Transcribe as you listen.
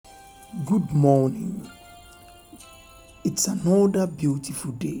Good morning. It's another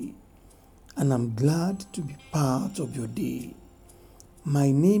beautiful day, and I'm glad to be part of your day.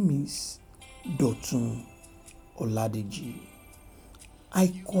 My name is Dotun Oladeji.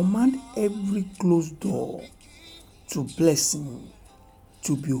 I command every closed door to blessing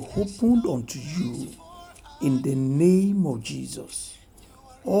to be opened unto you in the name of Jesus.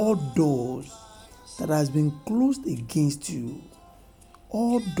 All doors that has been closed against you,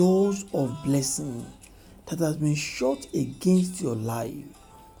 all doors of blessing that has been shut against your life,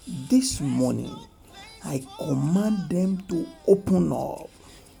 this morning I command them to open up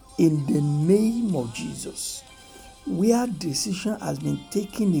in the name of Jesus. Where decision has been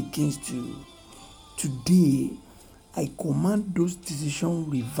taken against you, today I command those decisions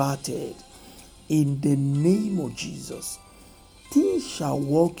reverted in the name of Jesus. Things shall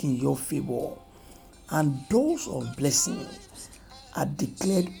work in your favor, and doors of blessing are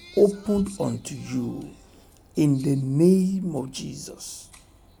declared opened unto you in the name of Jesus.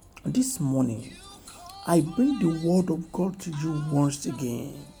 This morning, I bring the word of God to you once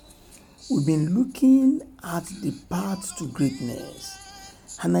again. We've been looking at the path to greatness,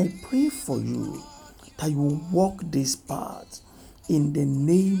 and I pray for you that you will walk this path in the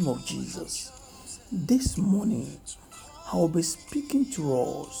name of Jesus. This morning, I will be speaking to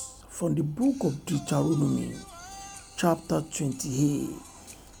us from the book of Deuteronomy, chapter 28,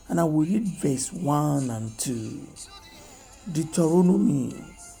 and I will read verse 1 and 2. Deuteronomy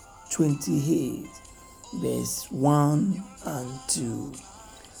 28, verse 1 and 2.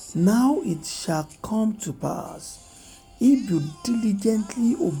 Now it shall come to pass, if you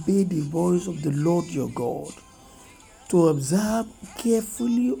diligently obey the voice of the Lord your God, to observe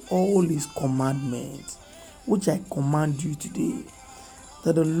carefully all his commandments, which I command you today,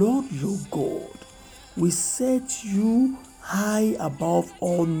 that the Lord your God will set you high above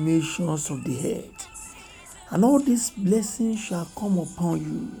all nations of the earth. And all these blessings shall come upon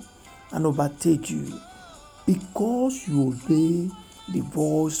you and overtake you, because you obey the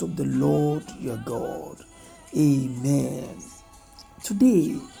voice of the Lord your God. Amen.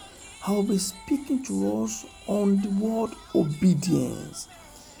 Today, I will be speaking to us on the word obedience.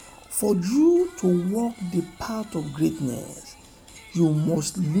 For you to walk the path of greatness, you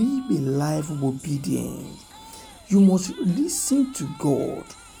must live a life of obedience. You must listen to God.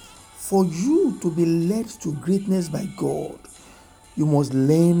 For you to be led to greatness by God, you must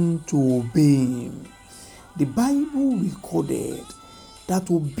learn to obey Him. The Bible recorded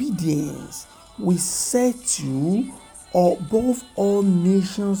that obedience will set you above all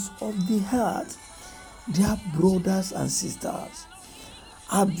nations of the earth. Dear brothers and sisters,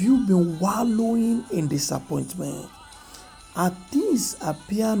 have you been wallowing in disappointment? Are things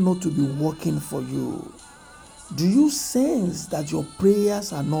appear not to be working for you? Do you sense that your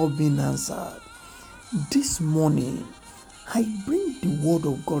prayers are not being answered? This morning, I bring the word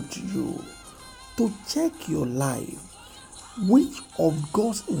of God to you to check your life. Which of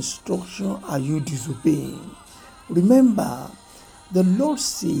God's instruction are you disobeying? Remember, the Lord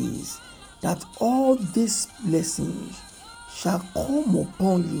says that all these blessings shall come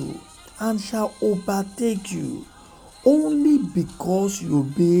upon you and shall overtake you only because you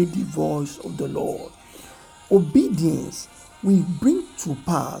obey the voice of the Lord. Obedience will bring to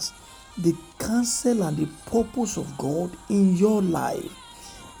pass the counsel and the purpose of God in your life.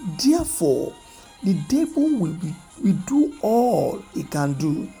 Therefore, the devil will do all he can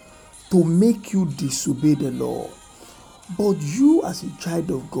do to make you disobey the Lord. But you, as a child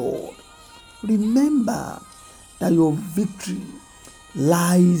of God, remember that your victory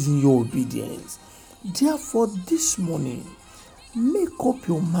lies in your obedience. Therefore, this morning, make up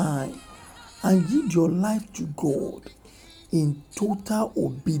your mind and yield your life to God in total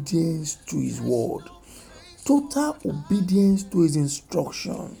obedience to His word, total obedience to His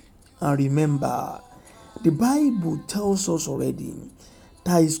instruction. And remember, the Bible tells us already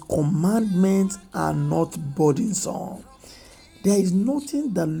that His commandments are not burdensome. There is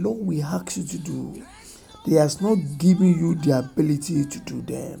nothing the Lord will ask you to do He has not given you the ability to do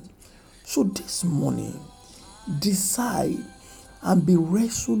them. So this morning, decide and be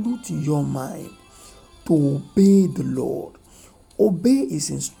resolute in your mind to obey the Lord. Obey His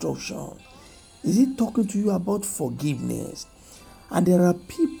instruction. Is He talking to you about forgiveness? And there are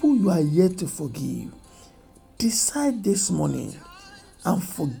people you are yet to forgive. Decide this morning and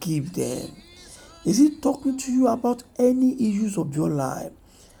forgive them. Is He talking to you about any issues of your life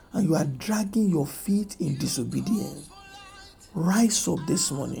and you are dragging your feet in disobedience? Rise up this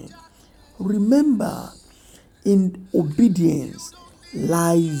morning. Remember, in obedience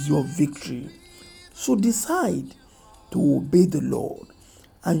lies your victory. So decide to obey the Lord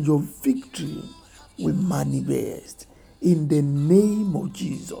and your victory will manifest in the name of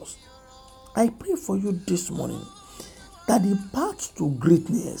Jesus. I pray for you this morning that the path to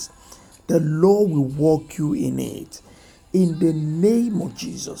greatness, the Lord will walk you in it in the name of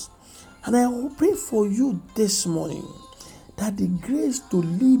Jesus. And I will pray for you this morning that the grace to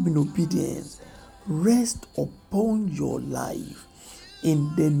live in obedience rest upon your life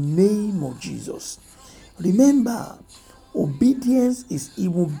in the name of Jesus. Remember, obedience is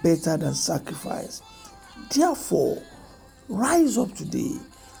even better than sacrifice. Therefore, rise up today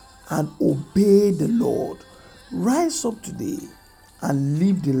and obey the Lord. Rise up today and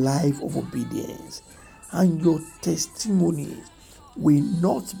live the life of obedience, and your testimonies will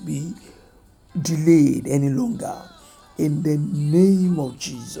not be delayed any longer in the name of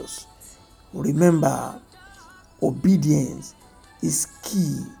Jesus. Remember, obedience is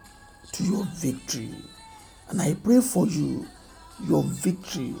key to your victory, and I pray for you, your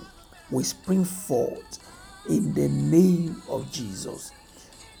victory will spring forth in the name of Jesus.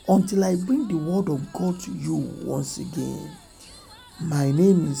 Until I bring the word of God to you once again, my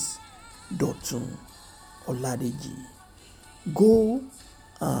name is Dotun Oladeji. Go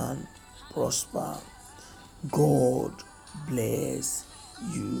and prosper. God bless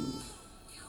you.